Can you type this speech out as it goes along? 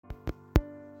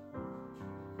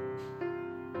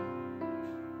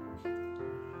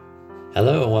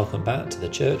Hello and welcome back to the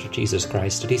Church of Jesus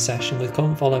Christ study session with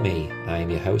Come Follow Me. I am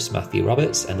your host Matthew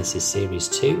Roberts and this is Series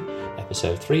 2,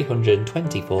 Episode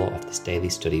 324 of this daily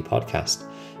study podcast.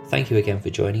 Thank you again for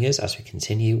joining us as we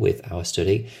continue with our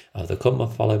study of the Come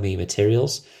Follow Me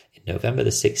materials in November the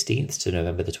 16th to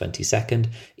November the 22nd,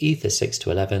 Ether 6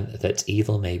 to 11, that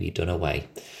evil may be done away.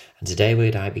 And today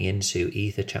we're diving into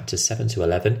Ether chapters 7 to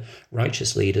 11,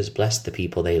 Righteous Leaders Bless the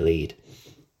People They Lead.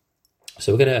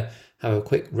 So we're going to have a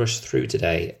quick rush through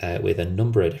today with a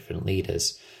number of different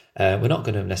leaders. We're not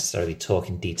going to necessarily talk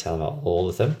in detail about all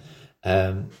of them,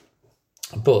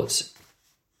 but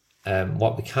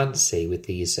what we can see with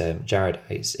these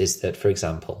Jaredites is that, for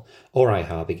example,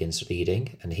 Orihah begins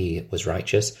leading and he was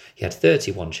righteous. He had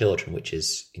 31 children, which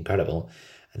is incredible.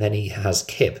 And then he has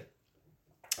Kib.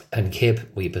 And Kib,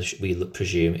 we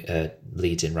presume,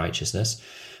 leads in righteousness.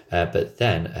 But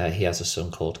then he has a son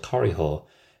called Korihor,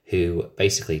 who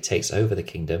basically takes over the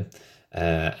kingdom,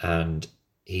 and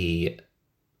he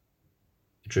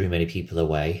drew many people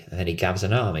away, and then he gathers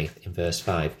an army in verse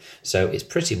 5. So it's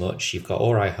pretty much, you've got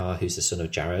Orihah, who's the son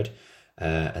of Jared,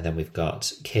 and then we've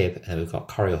got Kib, and then we've got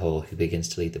Korihor, who begins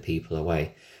to lead the people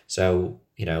away. So,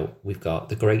 you know, we've got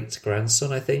the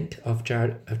great-grandson, I think, of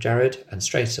Jared, and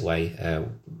straight away,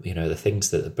 the things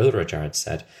that the brother of Jared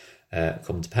said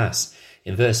come to pass.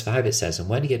 In verse 5 it says, "And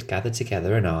when he had gathered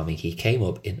together an army, he came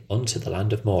up unto the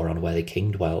land of Moron, where the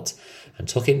king dwelt, and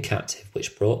took him captive,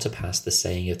 which brought to pass the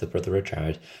saying of the brother of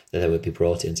Jared, that they would be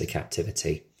brought into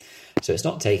captivity." So it's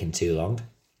not taken too long.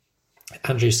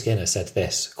 Andrew Skinner said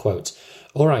this, quote,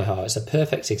 "Orihah is a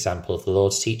perfect example of the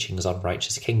Lord's teachings on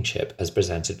righteous kingship as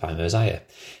presented by Mosiah.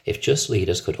 If just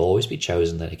leaders could always be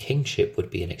chosen, then a kingship would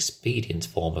be an expedient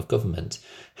form of government.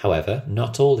 However,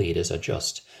 not all leaders are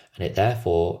just, and it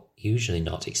therefore usually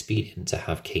not expedient to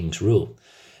have kings rule."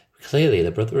 Clearly,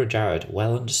 the brother of Jared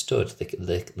well understood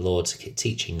the Lord's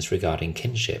teachings regarding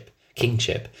kingship,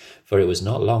 for it was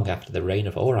not long after the reign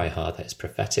of Orihah that his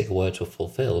prophetic words were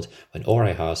fulfilled, when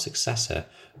Orihah's successor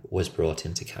was brought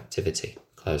into captivity.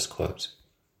 Close quote.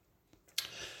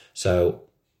 So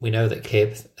we know that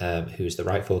Kib, who's the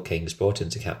rightful king, is brought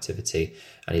into captivity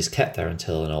and he's kept there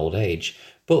until an old age,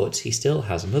 but he still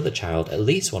has another child, at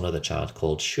least one other child,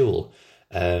 called Shul.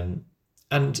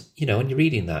 And, you know, when you're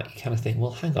reading that, you kind of think,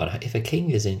 well, hang on, if a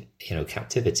king is in,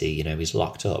 captivity, he's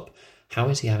locked up, how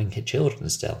is he having children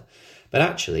still? But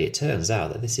actually, it turns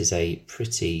out that this is a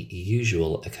pretty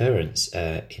usual occurrence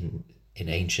in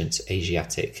ancient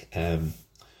Asiatic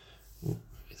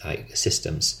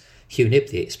systems. Hugh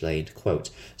Nibley explained,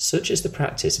 quote, "Such is the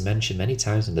practice mentioned many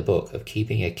times in the book of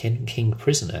keeping a king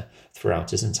prisoner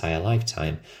throughout his entire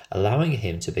lifetime, allowing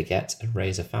him to beget and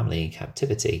raise a family in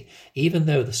captivity, even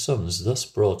though the sons thus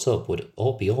brought up would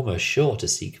all be almost sure to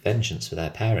seek vengeance for their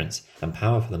parents and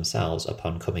power for themselves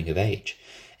upon coming of age.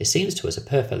 It seems to us a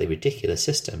perfectly ridiculous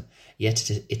system, yet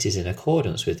it is in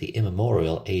accordance with the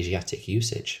immemorial Asiatic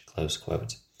usage," close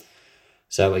quote.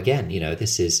 So again,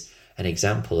 this is an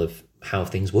example of how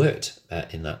things worked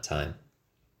in that time.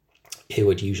 It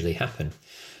would usually happen.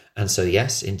 And so,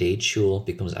 yes, indeed, Shul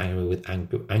becomes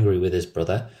angry with his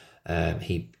brother.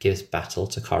 He gives battle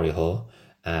to Korihor,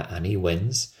 and he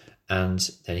wins, and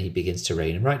then he begins to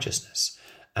reign in righteousness.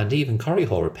 And even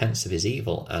Korihor repents of his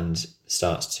evil and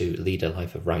starts to lead a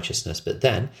life of righteousness. But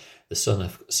then the son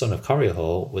of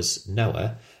Korihor was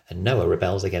Noah, and Noah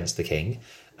rebels against the king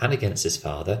and against his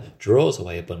father, draws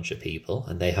away a bunch of people,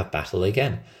 and they have battle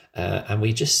again. And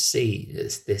we just see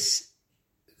this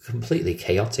completely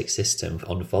chaotic system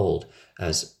unfold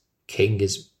as king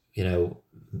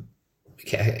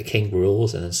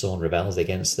rules, and then someone rebels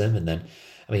against them, and then,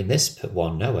 this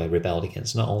one Noah rebelled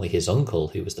against not only his uncle,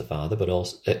 who was the father, but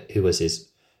also who was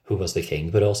the king,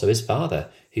 but also his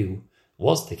father, who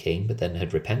was the king, but then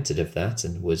had repented of that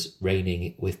and was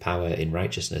reigning with power in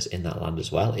righteousness in that land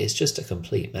as well. It's just a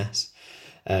complete mess.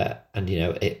 And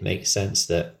it makes sense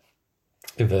that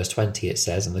in verse 20 it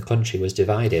says, "And the country was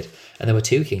divided, and there were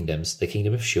two kingdoms, the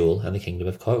kingdom of Shul and the kingdom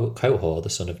of Korihor, the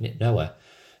son of Noah."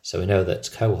 So we know that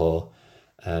Korihor,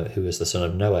 who was the son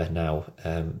of Noah now,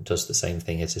 does the same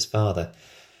thing as his father.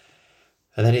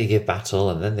 And then they give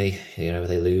battle, and then they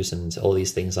lose, and all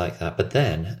these things like that. But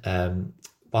then,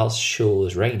 whilst Shul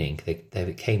was reigning, they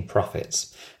became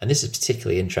prophets. And this is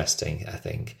particularly interesting, I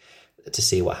think, to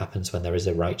see what happens when there is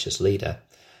a righteous leader.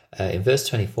 In verse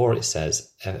 24 it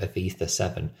says, of Ether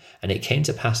 7, "And it came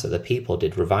to pass that the people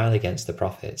did revile against the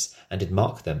prophets, and did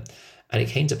mock them, And it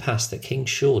came to pass that King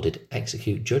Shul did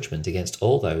execute judgment against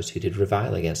all those who did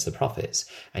revile against the prophets,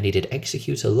 and he did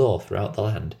execute a law throughout the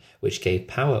land, which gave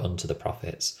power unto the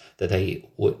prophets, that they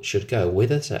should go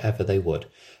whithersoever they would,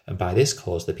 and by this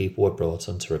cause the people were brought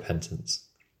unto repentance.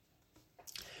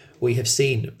 We have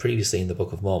seen previously in the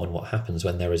Book of Mormon what happens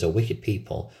when there is a wicked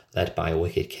people led by a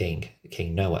wicked king,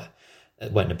 King Noah.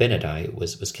 When Abinadi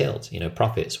was killed,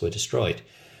 prophets were destroyed.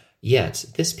 Yet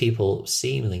this people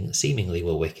seemingly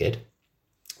were wicked.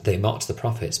 They mocked the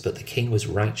prophets, but the king was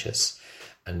righteous.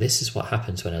 And this is what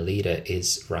happens when a leader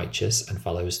is righteous and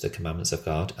follows the commandments of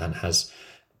God and has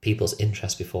people's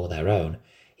interests before their own.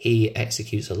 He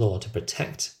executes a law to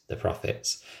protect the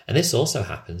prophets. And this also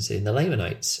happens in the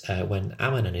Lamanites when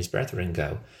Ammon and his brethren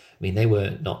go. They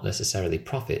were not necessarily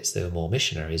prophets, they were more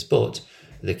missionaries, but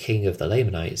the king of the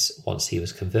Lamanites, once he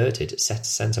was converted,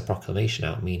 sent a proclamation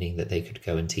out, meaning that they could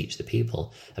go and teach the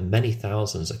people, and many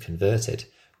thousands are converted.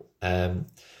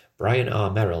 Brian R.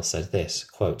 Merrill said this,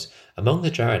 quote, "Among the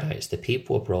Jaredites, the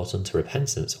people were brought unto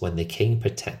repentance when the king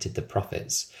protected the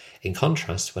prophets. In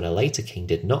contrast, when a later king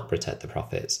did not protect the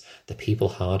prophets, the people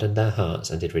hardened their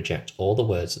hearts and did reject all the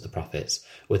words of the prophets,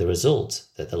 with the result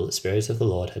that the Spirit of the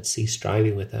Lord had ceased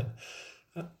striving with them,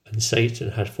 and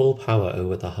Satan had full power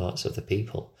over the hearts of the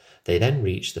people. They then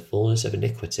reached the fullness of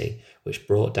iniquity, which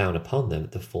brought down upon them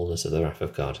the fullness of the wrath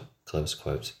of God." Close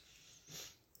quote.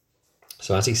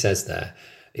 So as he says there,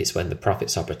 it's when the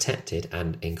prophets are protected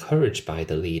and encouraged by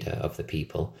the leader of the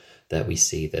people that we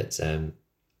see that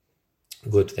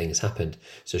good things happened.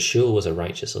 So Shul was a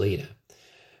righteous leader.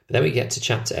 But then we get to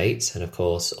chapter 8, and of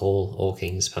course all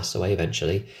kings pass away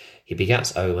eventually. He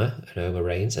begats Omer, and Omer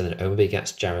reigns, and then Omer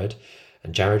begats Jared,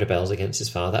 and Jared rebels against his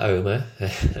father Omer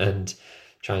and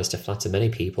tries to flatter many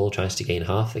people, tries to gain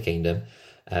half the kingdom,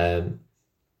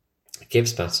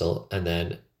 gives battle, and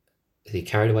then he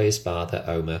carried away his father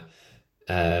Omer,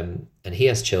 and he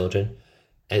has children,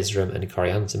 Ezram and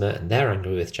Coriantumr, and they're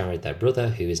angry with Jared, their brother,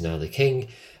 who is now the king.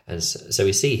 And so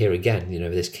we see here again,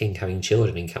 this king having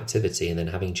children in captivity and then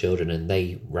having children and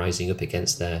they rising up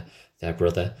against their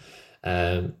brother.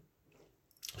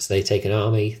 So they take an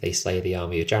army, they slay the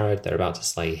army of Jared, they're about to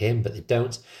slay him, but they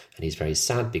don't, and he's very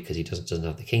sad because he doesn't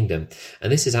have the kingdom.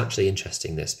 And this is actually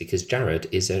interesting, because Jared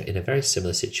is in a very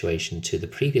similar situation to the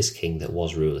previous king that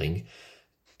was ruling,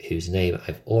 whose name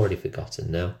I've already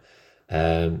forgotten now.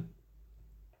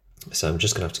 So I'm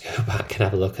just going to have to go back and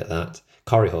have a look at that.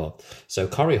 Korihor. So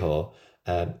Korihor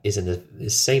is in the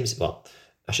same,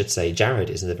 I should say Jared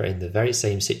is in the very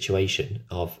same situation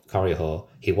of Korihor.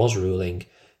 He was ruling,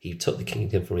 he took the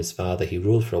kingdom from his father, he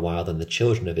ruled for a while, then the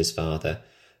children of his father,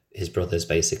 his brothers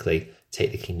basically,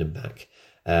 take the kingdom back.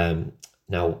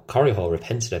 Now Korihor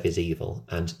repented of his evil,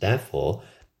 and therefore,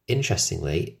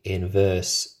 interestingly, in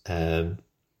verse...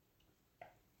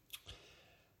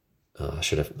 I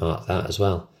should have marked that as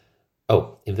well.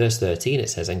 In verse 13 it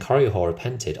says, "And Korihor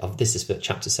repented of," this is for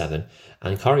chapter 7,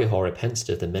 "and Korihor repented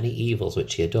of the many evils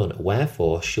which he had done,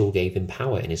 wherefore Shul gave him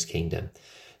power in his kingdom."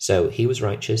 So he was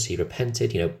righteous, he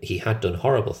repented, he had done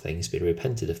horrible things, but he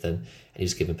repented of them, and he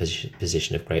was given a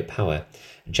position of great power.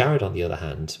 Jared, on the other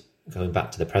hand, going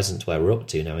back to the present where we're up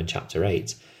to now in chapter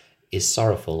 8, is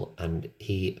sorrowful, and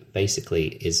he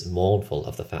basically is mournful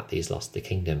of the fact that he's lost the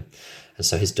kingdom. And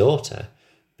so his daughter,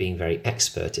 being very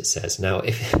expert, it says. Now,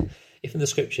 if in the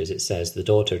scriptures it says the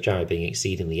daughter of Jared being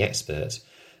exceedingly expert,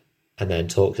 and then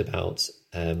talks about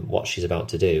what she's about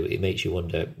to do, it makes you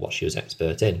wonder what she was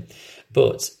expert in.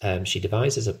 But she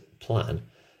devises a plan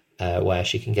where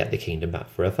she can get the kingdom back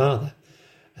for her father.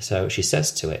 So she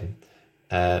says to him,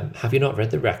 "Have you not read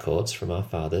the records from our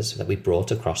fathers that we brought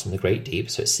across in the great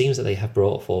deep?" So it seems that they have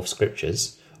brought forth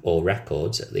scriptures, or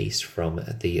records at least, from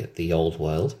the old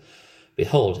world.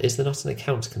 "Behold, is there not an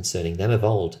account concerning them of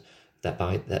old, that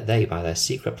they by their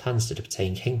secret plans did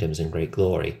obtain kingdoms and great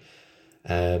glory?"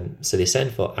 So they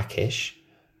send for Achish,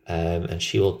 and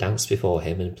she will dance before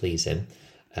him and please him.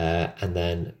 And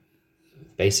then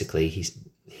basically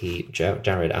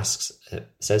Jared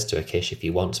says to Achish, "If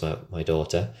you want my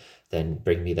daughter, then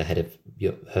bring me the head of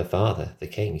her father, the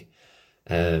king."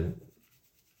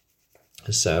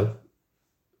 So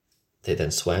they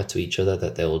then swear to each other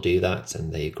that they will do that,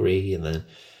 and they agree. And then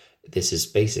this is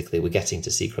basically, we're getting to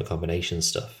secret combination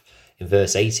stuff. In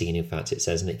verse 18, in fact, it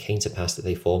says, "And it came to pass that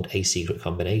they formed a secret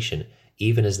combination,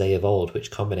 even as they of old,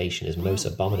 which combination is most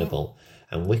abominable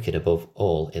and wicked above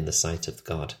all in the sight of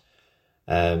God."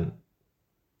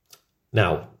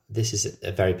 Now, this is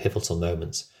a very pivotal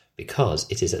moment, because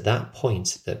it is at that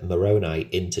point that Moroni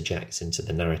interjects into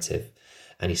the narrative.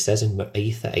 And he says in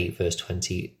Ether 8, verse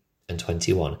 20, And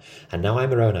 21. And now I,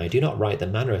 Moroni, do not write the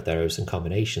manner of their oaths and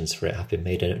combinations, for it hath been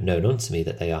made known unto me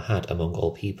that they are had among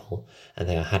all people, and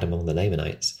they are had among the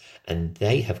Lamanites, and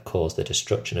they have caused the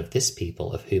destruction of this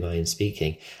people of whom I am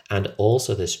speaking, and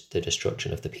also the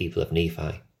destruction of the people of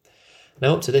Nephi.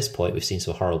 Now, up to this point, we've seen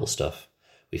some horrible stuff.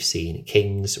 We've seen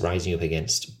kings rising up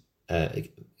against,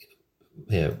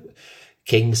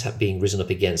 kings being risen up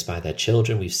against by their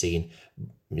children. We've seen,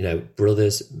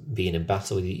 brothers being in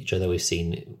battle with each other. We've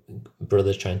seen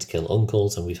brothers trying to kill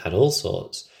uncles, and we've had all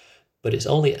sorts. But it's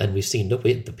only, and we've seen the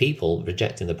people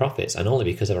rejecting the prophets, and only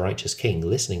because of a righteous king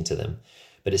listening to them.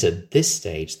 But it's at this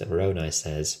stage that Moroni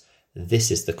says,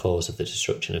 this is the cause of the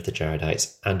destruction of the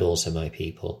Jaredites and also my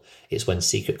people. It's when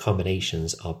secret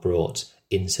combinations are brought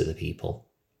into the people.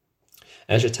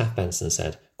 Ezra Taft Benson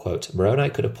said, quote, Moroni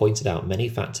could have pointed out many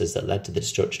factors that led to the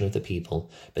destruction of the people,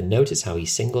 but notice how he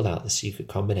singled out the secret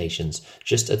combinations,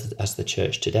 just as the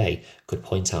church today could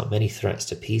point out many threats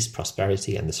to peace,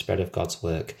 prosperity, and the spread of God's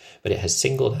work, but it has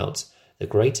singled out the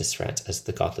greatest threat as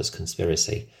the godless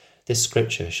conspiracy. This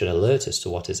scripture should alert us to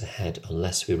what is ahead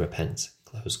unless we repent.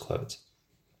 Close quote.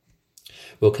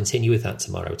 We'll continue with that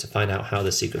tomorrow to find out how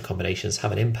the secret combinations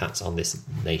have an impact on this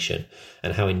nation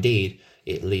and how indeed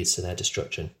it leads to their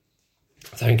destruction.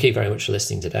 Thank you very much for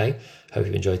listening today. Hope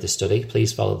you've enjoyed the study.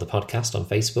 Please follow the podcast on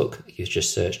Facebook. You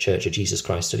just search Church of Jesus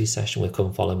Christ Study Session with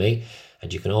Come Follow Me.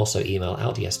 And you can also email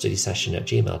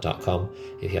ldsstudysession@gmail.com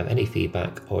if you have any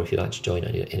feedback or if you'd like to join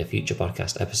in a future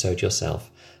podcast episode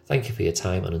yourself. Thank you for your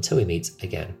time, and until we meet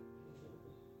again.